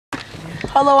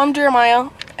Hello, I'm Jeremiah,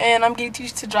 and I'm getting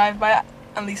teach to drive by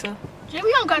Alisa. Yeah,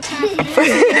 we don't got time for this.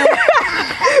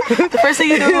 The first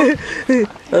thing you do.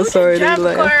 I'm sorry, Drive they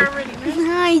the car laugh. already,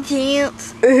 man. I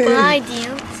dance. I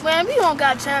dance. Man, we don't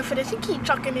got time for this. You keep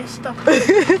chucking this stuff.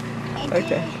 Okay.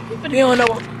 We don't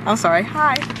know. I'm sorry.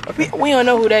 Hi. We don't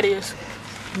know who that is.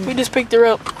 We just picked her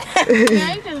up.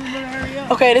 Yeah, you just better hurry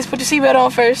up. Okay, let's put your seatbelt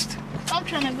on first. I'm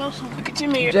trying to go somewhere. Look at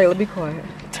your mirror. Jayla, be quiet.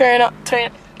 Turn on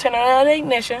the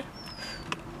ignition.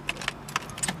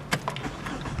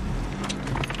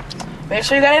 Make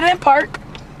sure you got it in park.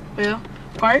 Yeah,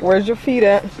 park. Where's your feet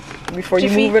at before you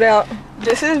Your move feet. it out?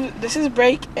 This is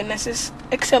brake and this is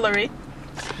accelerate.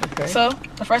 Okay. So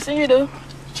the first thing you do,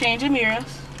 change your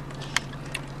mirrors.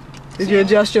 Did you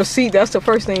adjust your seat? That's the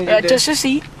first thing you did. Adjust your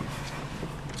seat.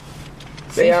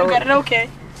 See if you got it okay.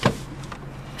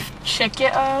 Check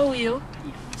your wheel.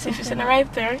 See if it's in the right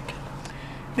thing.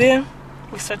 Then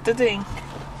we start the thing.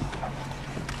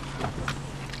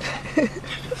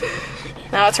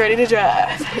 Now it's ready to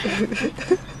drive.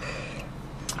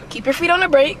 Keep your feet on the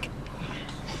brake.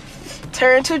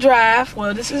 Turn to drive.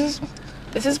 Well, this is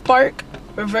park.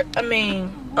 Reverse.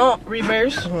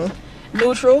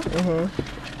 Neutral.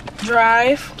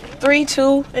 Drive. 3,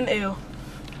 2, and L.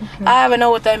 Okay. I haven't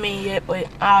know what that means yet, but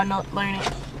I'll learn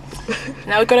it.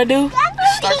 Now we're gonna do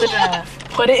start the drive.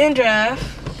 Put it in drive.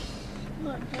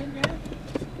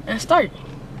 And start.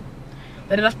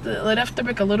 Let it off the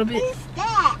brake a little bit. What's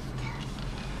that?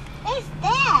 What's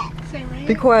that?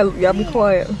 Be quiet. Y'all be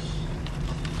quiet.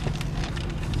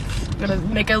 Gonna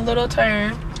make a little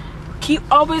turn.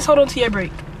 Always hold on to your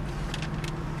brake.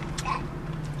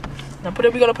 Now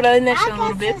we're gonna put that in next a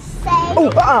little bit.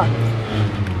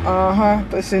 Oh,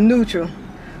 it's in neutral.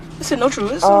 It's in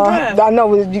neutral. It's in drive. I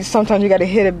know. Sometimes you gotta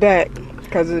hit it back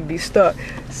because it'd be stuck.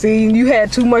 See, you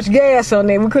had too much gas on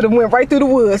there. We could have went right through the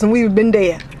woods and we'd been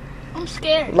there. I'm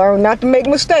scared. Learn not to make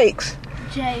mistakes.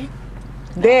 Jay.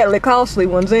 Deadly costly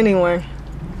ones anyway.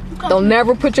 Don't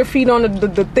never put your feet on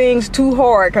the things too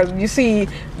hard because you see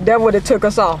that would have took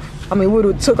us off. I mean, we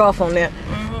would have took off on that.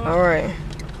 All right.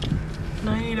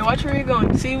 Now you need to watch where you're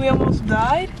going. See, we almost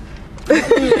died.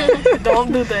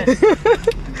 Don't do that.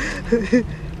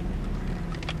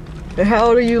 And how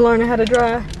old are you learning how to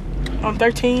drive? I'm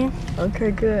 13.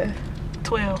 Okay, good.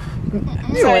 12. You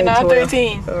Sorry, ain't now 12.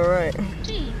 13. All right.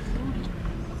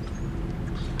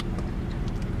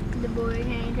 The boy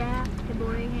can't drive. The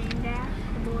boy can't drive.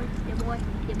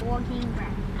 The boy can't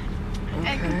drive.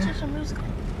 Hey, get you some music.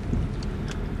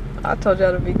 I told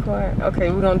y'all to be quiet.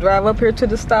 Okay, we're gonna drive up here to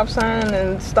the stop sign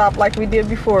and stop like we did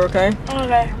before, okay?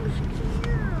 Okay.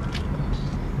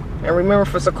 And remember,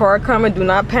 if it's a car coming, do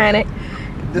not panic.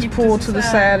 Just pull to the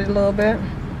side a little bit.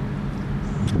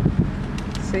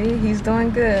 See, he's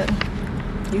doing good.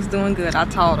 He's doing good. I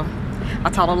taught him. I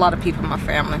taught a lot of people in my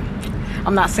family.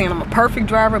 I'm not saying I'm a perfect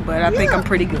driver, but I think I'm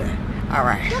pretty good. All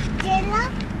right. I don't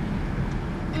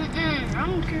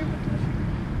care about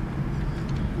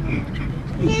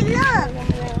Hey, look.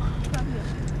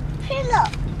 Hey, look.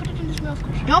 this. Put it in this milk.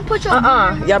 Don't put your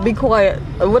Y'all be quiet.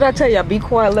 What'd I tell y'all? Be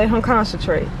quiet. Let him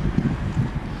concentrate.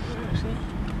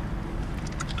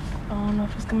 I don't know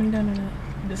if it's coming down or not.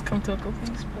 Just come to a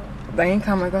complete spot. They ain't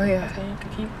coming. Go ahead. Okay, you can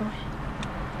keep going.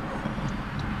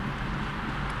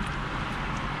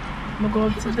 I'm gonna go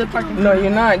up to the parking lot. No, you're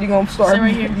not. You're gonna start. Sit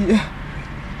right here. Yeah.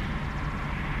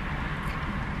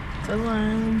 So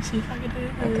let me see if I can do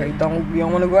it. Okay, you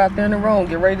don't want to go out there in the road.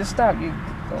 Get ready to stop. You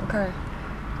okay?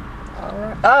 All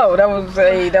right. Oh, that was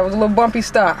a little bumpy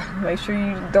stop. Make sure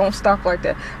you don't stop like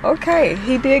that. Okay,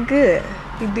 he did good.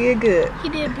 He did good. He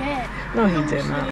did bad. No, he did not.